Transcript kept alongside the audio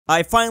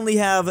I finally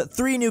have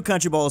 3 new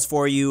country balls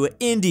for you: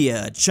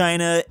 India,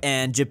 China,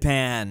 and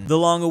Japan. The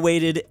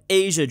long-awaited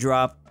Asia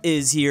drop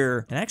is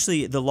here. And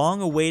actually, the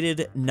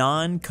long-awaited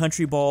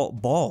non-country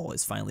ball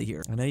is finally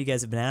here. I know you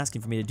guys have been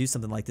asking for me to do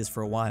something like this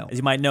for a while. As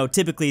you might know,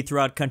 typically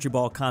throughout country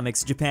ball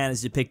comics, Japan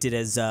is depicted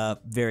as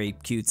very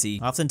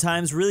cutesy,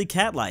 oftentimes really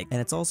cat-like.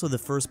 And it's also the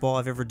first ball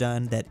I've ever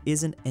done that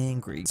isn't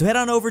angry. So head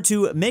on over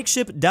to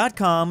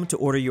makeship.com to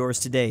order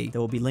yours today.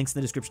 There will be links in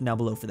the description down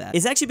below for that.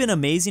 It's actually been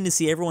amazing to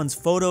see everyone's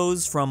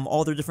photos from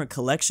all their different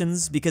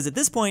collections, because at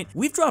this point,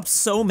 we've dropped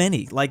so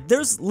many. Like,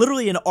 there's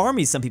literally an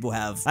army some people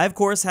have. I, of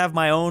course, have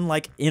my own,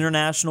 like,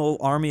 international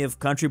army of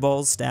country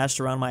balls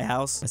stashed around my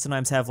house. I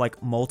sometimes have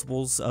like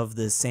multiples of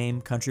the same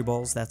country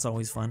balls. That's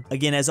always fun.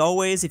 Again, as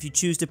always, if you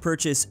choose to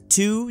purchase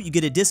 2, you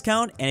get a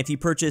discount, and if you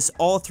purchase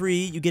all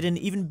 3, you get an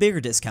even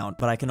bigger discount.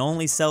 But I can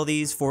only sell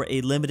these for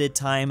a limited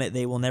time.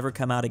 They will never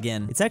come out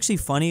again. It's actually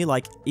funny,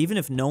 like, even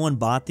if no one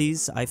bought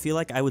these, I feel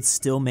like I would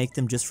still make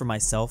them just for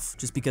myself,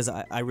 just because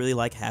I really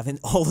like having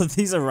all of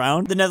these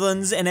around. The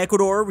Netherlands and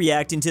Ecuador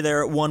reacting to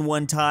their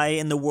 1-1 tie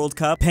in the World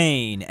Cup.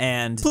 Pain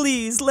and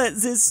please let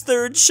this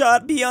third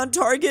shot be on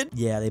target.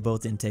 Yeah, they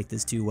both didn't take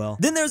this too well.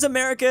 Then there's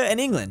America and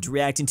England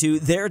reacting to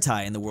their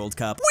tie in the World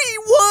Cup. We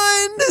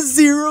won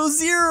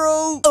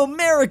 0-0.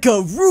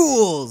 America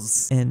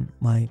rules. And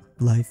my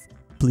life,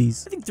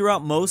 please. I think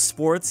throughout most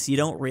sports, you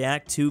don't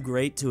react too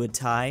great to a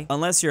tie,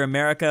 unless you're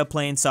America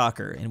playing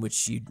soccer, in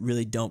which you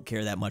really don't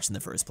care that much in the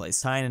first place.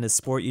 Tying in a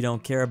sport you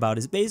don't care about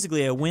is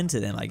basically a win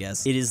to them, I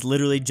guess. It is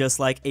literally just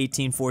like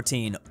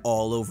 1814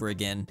 all over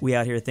again. We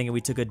out here thinking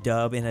we took a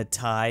dub in a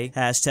tie.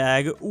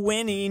 Hashtag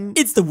winning.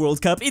 It's the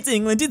World Cup. It's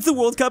England. It's the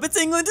World Cup. It's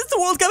England. It's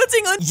the World Cup. It's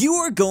England. You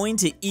are going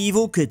to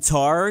evil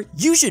Qatar?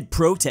 You should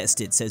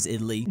protest it, says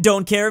Italy.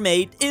 Don't care,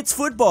 mate. It's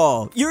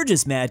football. You're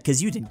just mad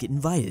because you didn't get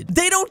invited.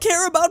 They don't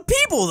care about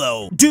people,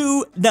 though.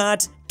 Do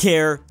not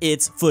care.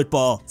 It's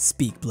football.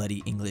 Speak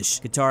bloody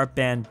English. Qatar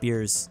banned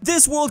beers.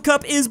 This World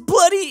Cup is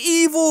bloody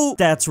evil.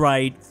 That's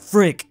right.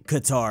 Frick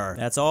Qatar.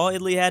 That's all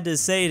Italy had to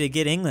say to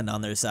get England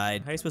on their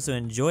side. How are you supposed to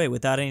enjoy it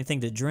without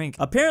anything to drink?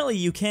 Apparently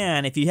you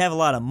can if you have a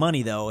lot of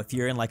money, though, if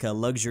you're in like a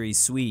luxury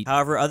suite.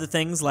 However, other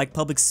things like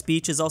public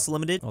speech is also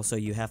limited. Also,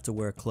 you have to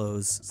wear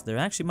clothes. So there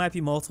actually might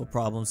be multiple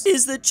problems.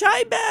 Is the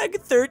chai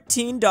bag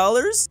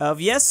 $13?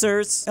 Of yes,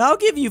 sirs. I'll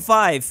give you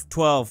 5,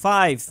 12,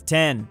 5,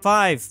 10,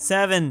 5,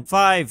 7,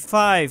 5,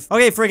 5.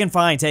 Okay, friggin'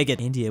 fine, take it.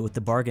 India with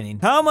the bargaining.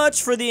 How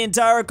much for the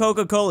entire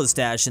Coca-Cola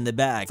stash in the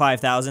bag?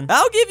 5,000.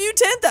 I'll give you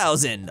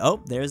 10,000.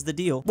 Oh, there's the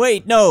deal.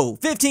 Wait, no,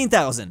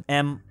 15,000.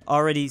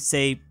 Already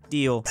say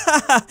deal.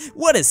 Haha,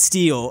 what a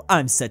steal.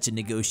 I'm such a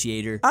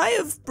negotiator. I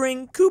have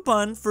bring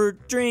coupon for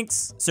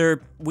drinks. Sir,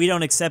 we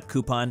don't accept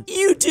coupon.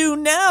 You do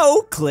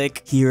now.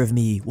 Click. Hear of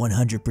me,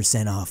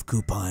 100% off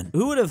coupon.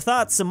 Who would have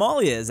thought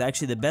Somalia is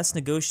actually the best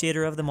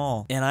negotiator of them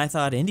all? And I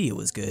thought India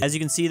was good. As you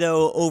can see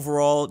though,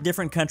 overall,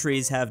 different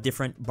countries have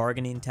different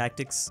bargaining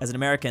tactics. As an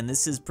American,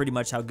 this is pretty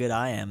much how good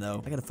I am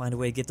though. I gotta find a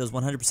way to get those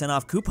 100%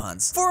 off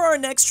coupons. For our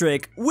next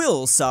trick,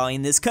 we'll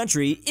sawing this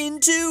country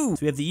in 2. So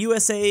we have the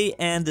USA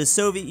and the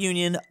Soviet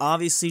Union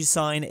obviously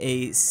sawing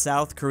a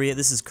South Korea.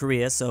 This is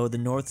Korea, so the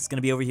North is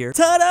gonna be over here.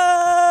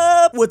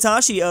 Ta-da!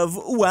 Watashi of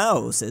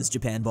wow, says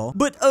Japan Ball.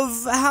 But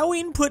of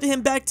howing put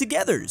him back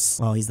togethers.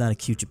 Well, he's not a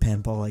cute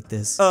Japan Ball like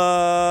this. For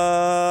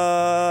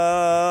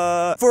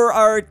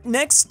our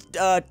next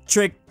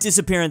trick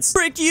disappearance.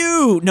 Frick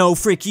you! No,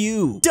 frick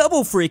you.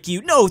 Double frick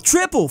you. No,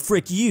 triple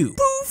frick you.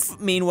 Poof!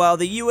 Meanwhile,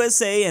 the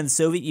USA and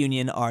Soviet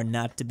Union are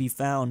not to be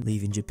found,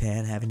 leaving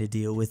Japan having to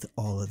deal with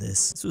all of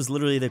this. This was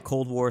literally the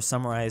Cold War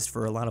summarized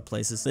for a lot of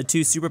places. The two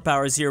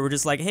superpowers here were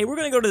just like, hey, we're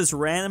gonna go to this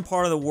random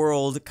part of the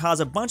world, cause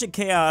a bunch of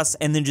chaos,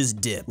 and then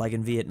just dip, like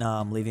in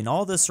Vietnam, leaving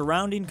all the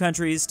surrounding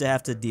countries to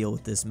have to deal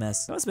with this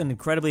mess. That must have been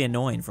incredibly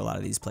annoying for a lot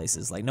of these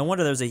places. Like, no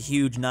wonder there's a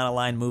huge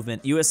non-aligned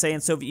movement. USA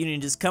and Soviet Union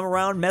just come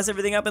around, mess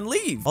everything up, and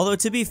leave. Although,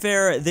 to be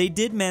fair, they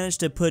did manage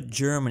to put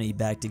Germany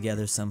back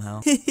together somehow.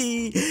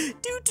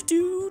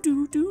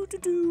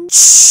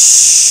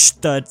 Shh,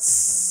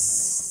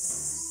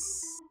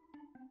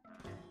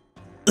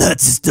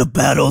 that's the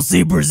battle,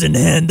 sabers in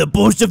hand, the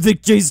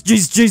Bolshevik chase.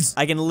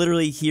 I can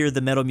literally hear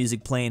the metal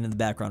music playing in the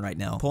background right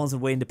now. Poland's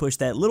been waiting to push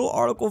that little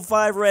Article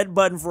 5 red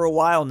button for a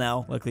while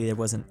now. Luckily, there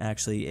wasn't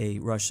actually a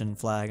Russian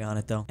flag on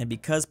it, though. And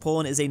because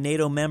Poland is a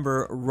NATO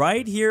member,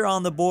 right here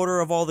on the border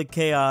of all the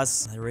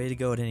chaos, they're ready to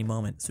go at any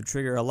moment. So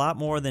trigger a lot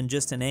more than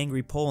just an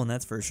angry Poland,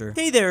 that's for sure.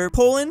 Hey there,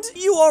 Poland,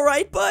 you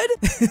alright, bud?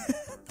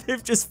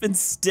 They've just been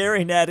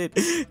staring at it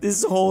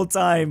this whole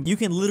time. You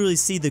can literally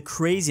see the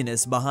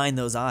craziness behind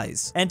those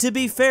eyes. And to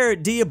be fair,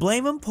 do you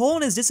blame them?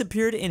 Poland has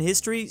disappeared in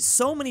history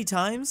so many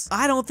times.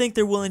 I don't think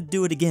they're willing to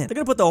do it again. They're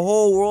gonna put the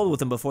whole world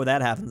with them before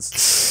that happens.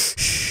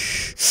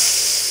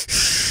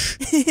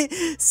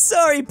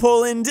 Sorry,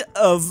 Poland,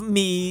 of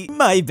me.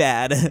 My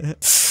bad.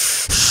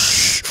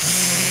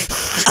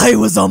 I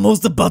was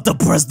almost about to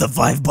press the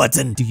 5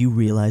 button. Do you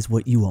realize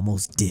what you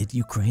almost did,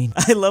 Ukraine?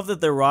 I love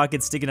that the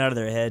rocket's sticking out of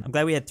their head. I'm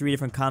glad we had 3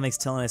 different comics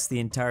telling us the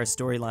entire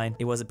storyline.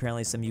 It was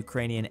apparently some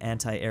Ukrainian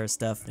anti-air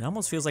stuff. It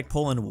almost feels like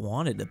Poland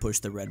wanted to push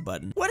the red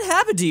button. What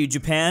happened to you,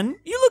 Japan?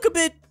 You look a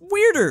bit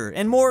weirder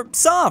and more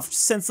soft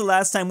since the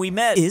last time we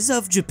met. Is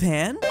of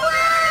Japan?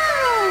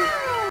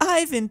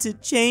 Dive into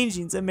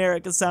changings,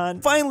 America-san.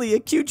 Finally, a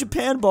cute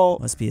Japan ball.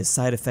 Must be a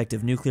side effect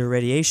of nuclear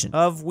radiation.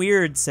 Of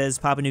weird, says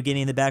Papua New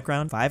Guinea in the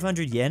background.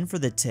 500 yen for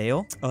the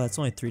tail? Oh, that's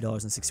only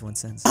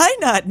 $3.61. I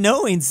not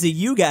knowing, see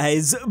you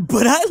guys,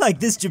 but I like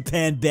this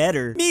Japan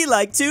better. Me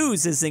like too,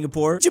 says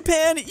Singapore.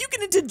 Japan, you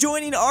get into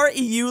joining our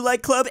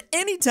EU-like club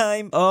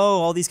anytime. Oh,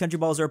 all these country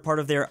balls are a part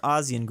of their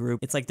ASEAN group.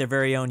 It's like their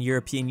very own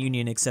European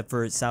Union, except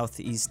for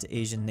Southeast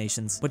Asian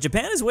nations. But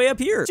Japan is way up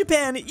here.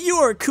 Japan, you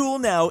are cool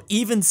now.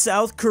 Even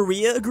South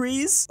Korea agrees.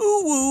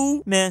 Ooh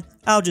woo. Meh,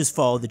 I'll just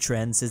follow the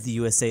trend, says the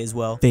USA as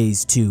well.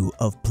 Phase 2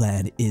 of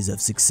plan is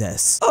of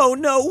success. Oh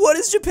no, what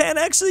is Japan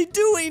actually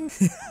doing?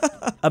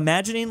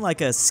 Imagining like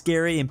a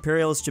scary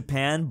imperialist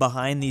Japan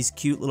behind these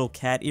cute little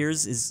cat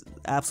ears is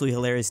absolutely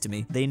hilarious to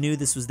me. They knew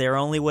this was their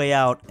only way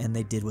out, and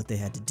they did what they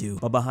had to do.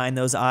 But behind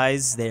those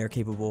eyes, they are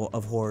capable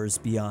of horrors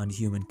beyond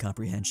human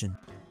comprehension.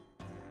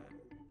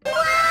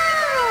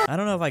 I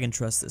don't know if I can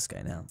trust this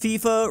guy now.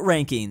 FIFA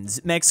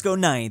rankings. Mexico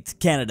 9th,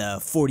 Canada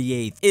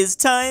 48th. It's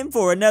time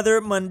for another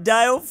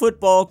Mundial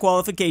football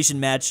qualification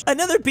match.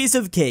 Another piece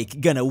of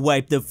cake. Gonna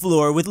wipe the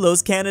floor with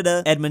Los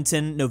Canada.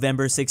 Edmonton,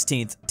 November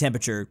 16th.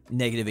 Temperature,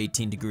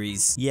 -18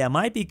 degrees. Yeah,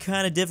 might be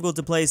kind of difficult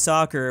to play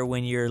soccer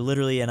when you're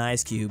literally an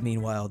ice cube.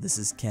 Meanwhile, this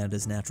is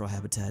Canada's natural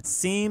habitat.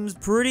 Seems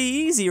pretty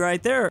easy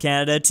right there.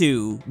 Canada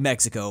 2,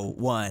 Mexico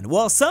 1.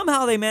 Well,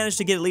 somehow they managed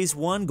to get at least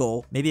 1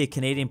 goal. Maybe a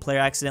Canadian player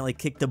accidentally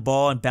kicked the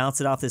ball and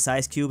bounced it off this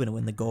ice cube and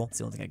win the goal. It's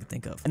the only thing I could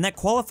think of. And that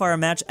qualifier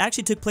match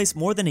actually took place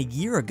more than a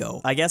year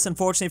ago. I guess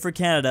unfortunately for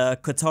Canada,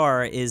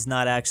 Qatar is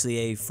not actually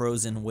a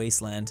frozen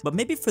wasteland. But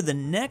maybe for the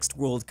next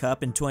World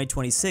Cup in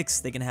 2026,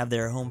 they can have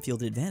their home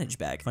field advantage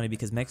back. Funny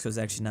because Mexico's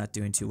actually not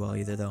doing too well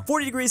either though.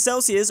 40 degrees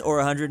Celsius or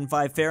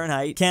 105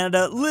 Fahrenheit.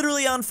 Canada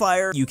literally on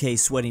fire. UK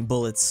sweating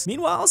bullets.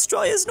 Meanwhile,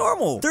 Australia is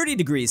normal. 30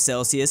 degrees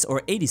Celsius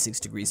or 86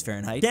 degrees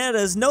Fahrenheit. Canada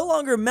is no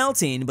longer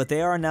melting, but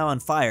they are now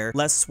on fire.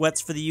 Less sweats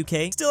for the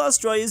UK. Still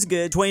Australia is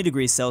good. 20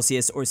 degrees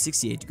Celsius or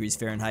 68 degrees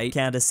Fahrenheit.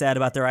 Canada's sad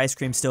about their ice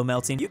cream still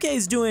melting.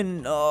 UK's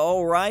doing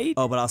alright.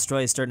 Oh, but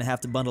Australia's starting to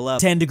have to bundle up.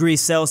 10 degrees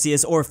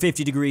Celsius or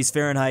 50 degrees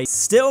Fahrenheit.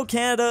 Still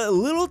Canada a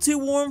little too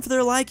warm for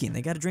their liking.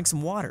 They gotta drink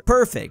some water.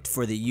 Perfect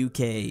for the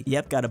UK.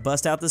 Yep, gotta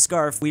bust out the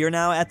scarf. We are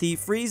now at the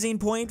freezing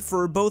point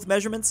for both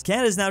measurements.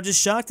 Canada's now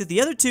just shocked that the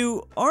other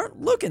two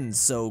aren't looking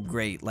so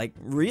great. Like,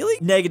 really?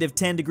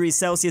 -10 degrees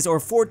Celsius or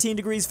 14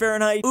 degrees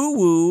Fahrenheit. Ooh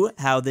woo,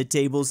 how the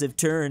tables have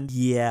turned.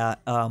 Yeah,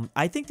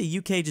 I think the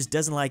UK just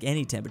doesn't like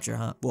any temperature,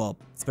 huh? Well,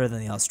 it's better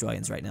than the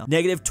Australians right now.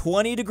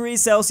 -20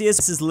 degrees Celsius.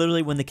 This is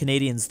literally when the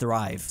Canadians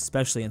thrive,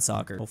 especially in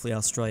soccer. Hopefully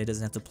Australia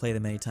doesn't have to play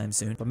them anytime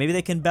soon. But maybe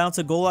they can bounce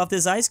a goal off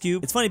this ice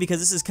cube. It's funny because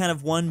this is kind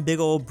of one big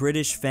old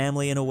British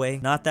family in a way.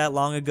 Not that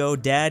long ago,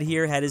 Dad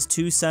here had his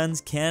 2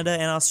 sons, Canada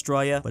and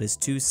Australia, but his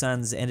 2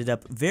 sons ended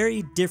up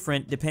very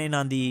different depending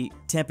on the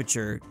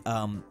temperature.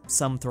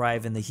 Some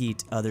thrive in the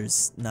heat,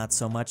 others not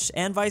so much,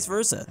 and vice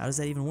versa. How does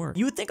that even work?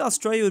 You would think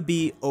Australia would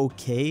be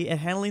okay at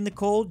handling the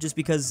cold just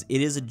because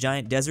it is a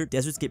giant desert.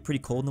 Deserts get pretty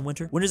cold in the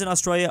winter. Winters in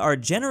Australia are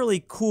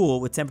generally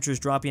cool with temperatures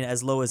dropping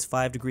as low as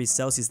 5 degrees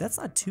Celsius. That's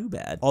not too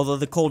bad. Although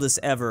the coldest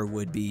ever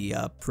would be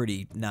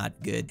pretty not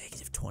good.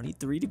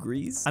 -23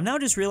 degrees? I'm now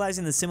just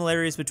realizing the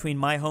similarities between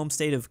my home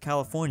state of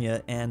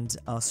California and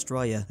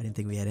Australia. I didn't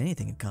think we had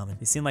anything in common.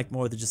 They seem like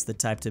more than just the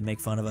type to make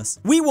fun of us.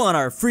 We want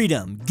our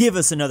freedom. Give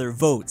us another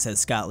vote, says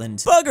Scotland.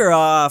 Bugger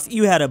off.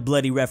 You had a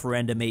bloody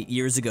referendum 8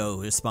 years ago,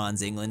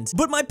 responds England.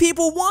 But my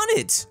people want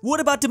it. What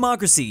about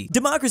democracy?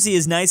 Democracy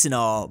is nice and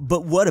all,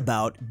 but what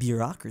about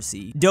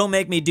bureaucracy? Don't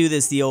make me do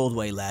this the old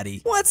way, laddie.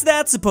 What's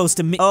that supposed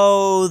to mean?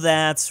 Oh,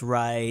 that's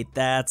right.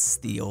 That's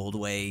the old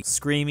way.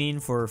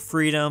 Screaming for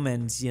freedom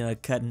and, you know,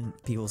 cutting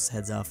people's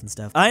heads off and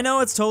stuff. I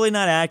know it's totally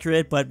not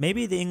accurate, but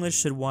maybe the English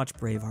should watch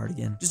Braveheart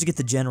again, just to get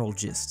the general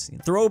gist. You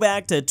know,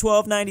 throwback to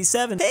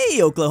 1297.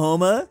 Hey,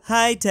 Oklahoma.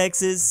 Hi,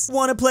 Texas.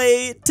 Wanna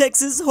play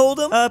Texas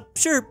Hold'em?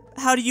 Sure.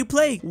 How do you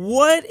play?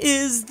 What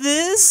is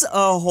this?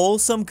 A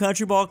wholesome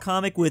country ball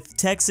comic with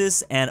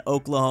Texas and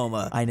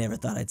Oklahoma. I never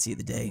thought I'd see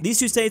the day. These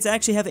 2 states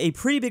actually have a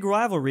pretty big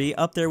rivalry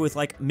up there with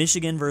like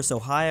Michigan versus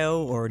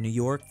Ohio or New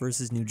York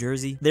versus New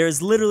Jersey.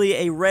 There's literally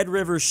a Red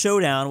River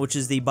Showdown, which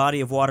is the body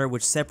of water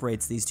which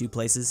separates these 2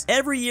 places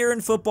every year in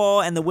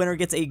football, and the winner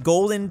gets a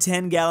golden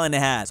 10-gallon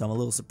hat. So I'm a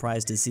little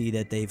surprised to see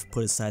that they've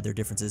put aside their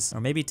differences. Or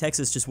maybe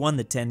Texas just won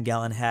the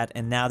 10-gallon hat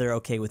and now they're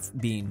okay with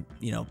being,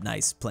 you know,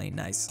 nice, plain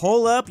nice.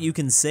 Hold up, you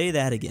can say say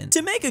that again.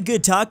 To make a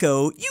good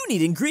taco, you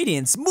need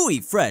ingredients muy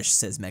fresh,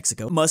 says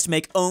Mexico. Must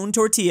make own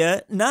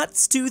tortilla, not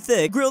too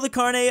thick. Grill the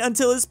carne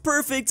until it's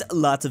perfect.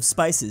 Lots of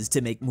spices to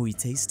make muy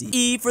tasty.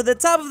 E for the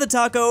top of the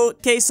taco,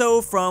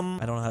 queso from,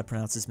 I don't know how to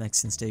pronounce this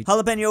Mexican state.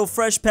 Jalapeno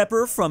fresh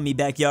pepper from me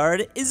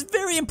backyard is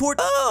very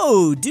important.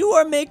 Oh, do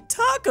our make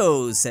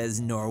tacos, says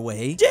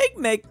Norway. Jake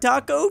make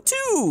taco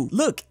too.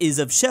 Look, is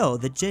of shell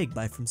that Jake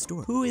buy from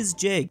store. Who is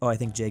Jake? Oh, I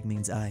think Jake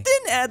means I.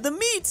 Then add the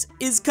meat.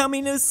 Is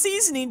coming a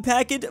seasoning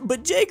packet,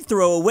 but Jake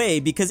throw away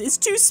because it's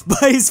too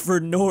spice for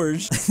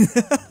Norge.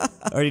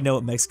 I already know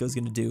what Mexico's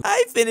gonna do.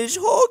 I finish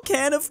whole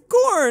can of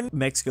corn.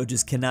 Mexico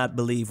just cannot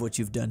believe what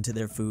you've done to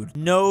their food.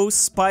 No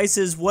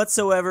spices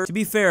whatsoever. To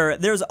be fair,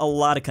 there's a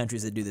lot of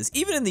countries that do this.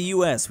 Even in the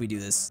US, we do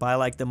this. Buy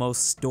like the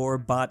most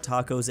store-bought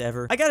tacos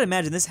ever. I gotta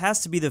imagine this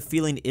has to be the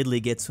feeling Italy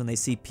gets when they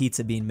see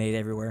pizza being made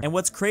everywhere. And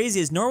what's crazy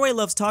is Norway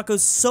loves tacos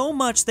so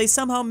much they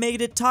somehow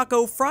made it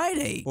Taco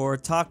Friday. Or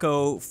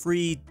Taco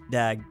Free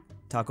Dag.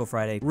 Taco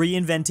Friday,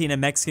 reinventing a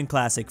Mexican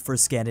classic for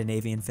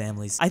Scandinavian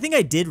families. I think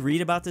I did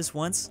read about this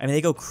once. I mean,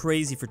 they go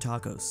crazy for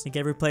tacos. I think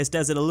every place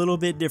does it a little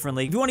bit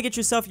differently. If you want to get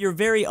yourself your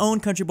very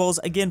own Country Balls,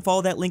 again,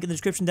 follow that link in the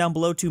description down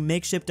below to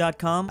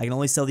makeship.com. I can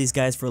only sell these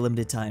guys for a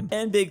limited time.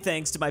 And big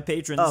thanks to my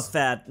patrons.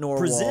 aPhatNarwhal.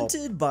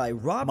 Presented by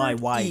Robert My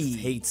wife E.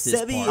 hates this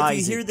Sebi, part. if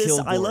you hear this,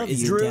 Kilgore I love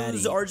is you. your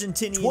Drew's daddy.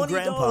 Argentinian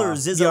grandpa.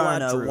 $20 is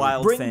Bjarne a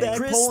Wildfang. Bring back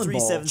Chris Poland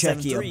ball.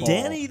 3773.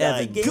 Danny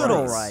Evan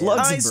GoodOldRyah. I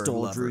LuxembourgLover.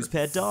 stole Drew's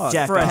pet dog.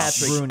 Jack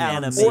Phresh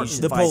Animations. Animations.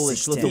 The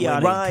Polish Lithuanian.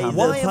 Veiotic. Why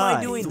am I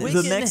RyeThePie. doing The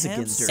this?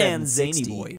 Mexicans. Twickenhamster. And ZaneyBoi.